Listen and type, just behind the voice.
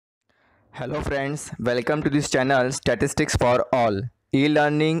Hello friends, welcome to this channel Statistics for All.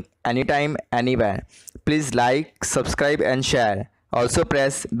 E-learning anytime, anywhere. Please like, subscribe and share. Also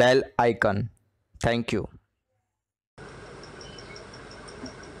press bell icon. Thank you.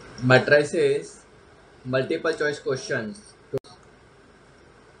 Matrices, multiple choice questions.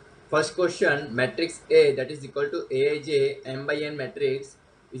 First question, matrix A that is equal to Aij m by n matrix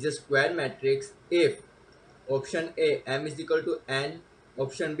is a square matrix if option A m is equal to n,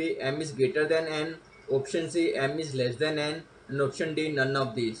 option B m is greater than n, option C m is less than n, and option D none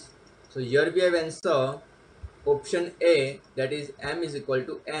of these. So here we have answer option A, that is m is equal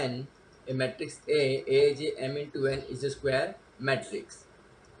to n. A matrix A, Aij m into n is a square matrix.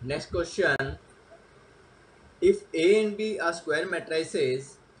 Next question, if A and B are square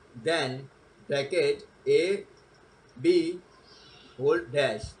matrices, then bracket A, B whole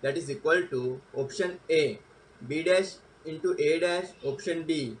dash that is equal to option A, B dash into A dash, option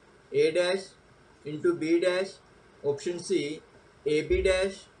B, A dash into B dash, option C, AB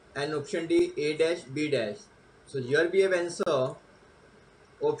dash, and option D, A dash, B dash. So here we have answer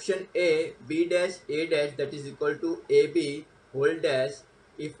option A, B dash, A dash that is equal to AB whole dash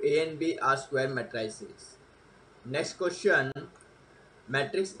if A and B are square matrices. Next question,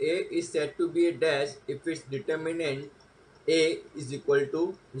 matrix A is said to be a dash if its determinant A is equal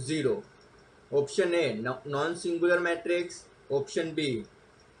to 0. Option A, non-singular matrix. Option B,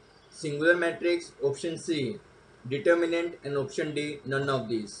 singular matrix. Option C, determinant, and option D, none of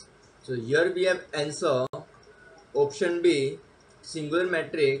these. So here we have answer option B, singular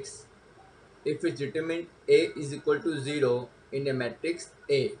matrix if its determinant A is equal to 0 in a matrix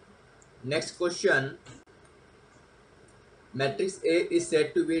A. Next question, matrix A is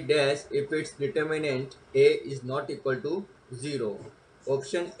said to be dash if its determinant A is not equal to 0.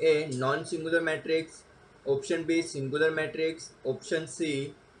 Option A, non-singular matrix. Option B, singular matrix. Option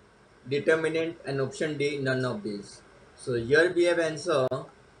C, determinant, and option D, none of these. So here we have answer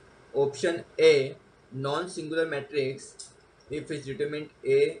option A, non-singular matrix if its determinant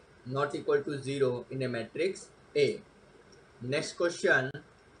A not equal to 0 in a matrix A. Next question,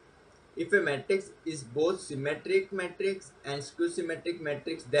 if a matrix is both symmetric matrix and skew symmetric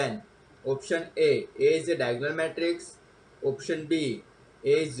matrix, then option A is a diagonal matrix, option B,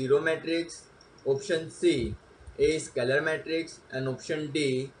 A is zero matrix, option C, A is scalar matrix, and option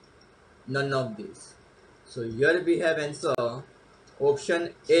D, none of these. So here we have answer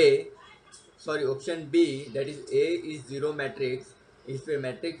option option B, that is A is zero matrix if a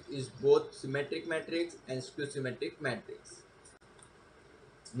matrix is both symmetric matrix and skew symmetric matrix.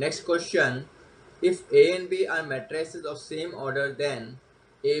 Next question, if A and B are matrices of same order, then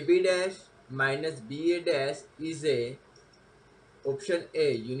AB dash minus BA dash is a option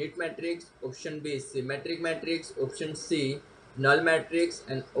A, unit matrix, option B, symmetric matrix, option C, null matrix,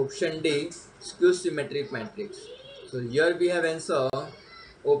 and option D, skew symmetric matrix. So here we have answer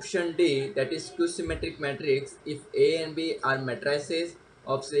option D, that is skew symmetric matrix if A and B are matrices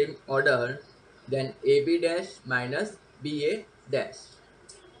of same order, then AB dash minus BA dash.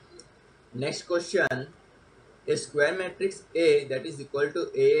 Next question, a square matrix A that is equal to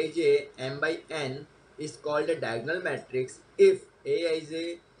Aij m by n is called a diagonal matrix if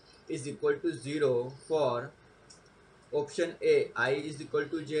Aij is equal to 0 for option A, I is equal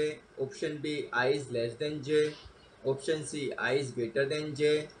to j, option B, I is less than j, option C, I is greater than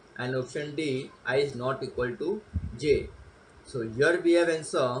j, and option D, I is not equal to j. So here we have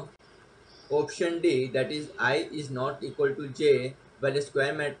answer option D, that is I is not equal to j, where the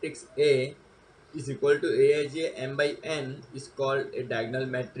square matrix A is equal to Aij m by n is called a diagonal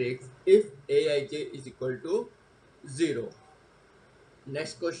matrix if Aij is equal to 0.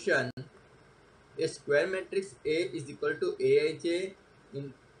 Next question, a square matrix A is equal to Aij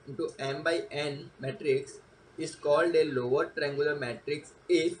into m by n matrix is called a lower triangular matrix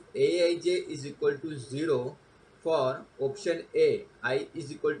if Aij is equal to 0 for option A, I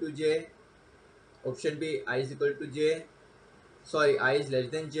is equal to j, option B, I is equal to j, I is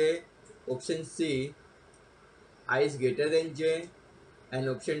less than j, option C, I is greater than j, and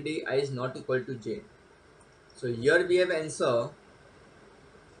option D, I is not equal to j. So here we have answer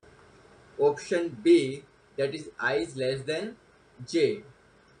option B, that is I is less than j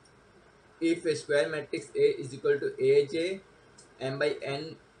if a square matrix A is equal to Aij m by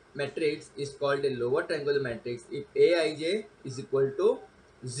n matrix is called a lower triangular matrix if Aij is equal to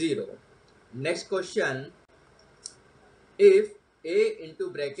 0. Next question, if A into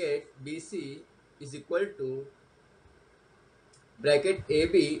bracket BC is equal to bracket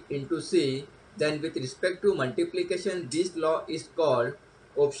AB into C, then with respect to multiplication, this law is called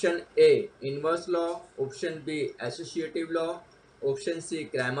option A, inverse law, option B, associative law, option C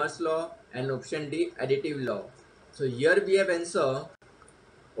Cramer's law, and option D additive law. So here we have answer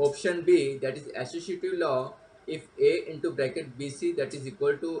option B, that is associative law. If A into bracket BC that is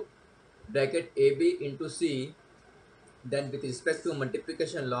equal to bracket AB into C, then with respect to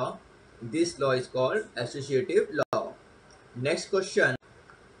multiplication law, this law is called associative law. Next question,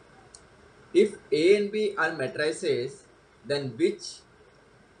 if A and B are matrices, then which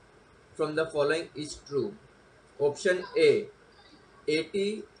from the following is true? Option A,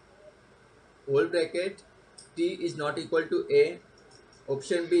 AT whole bracket T is not equal to A.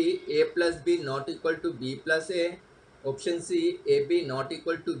 Option B, A plus B not equal to B plus A. Option C, AB not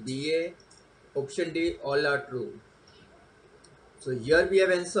equal to BA. Option D, all are true. So here we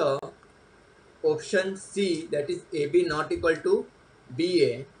have answer option C, that is AB not equal to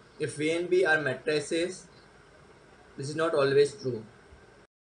BA. If A and B are matrices, this is not always true.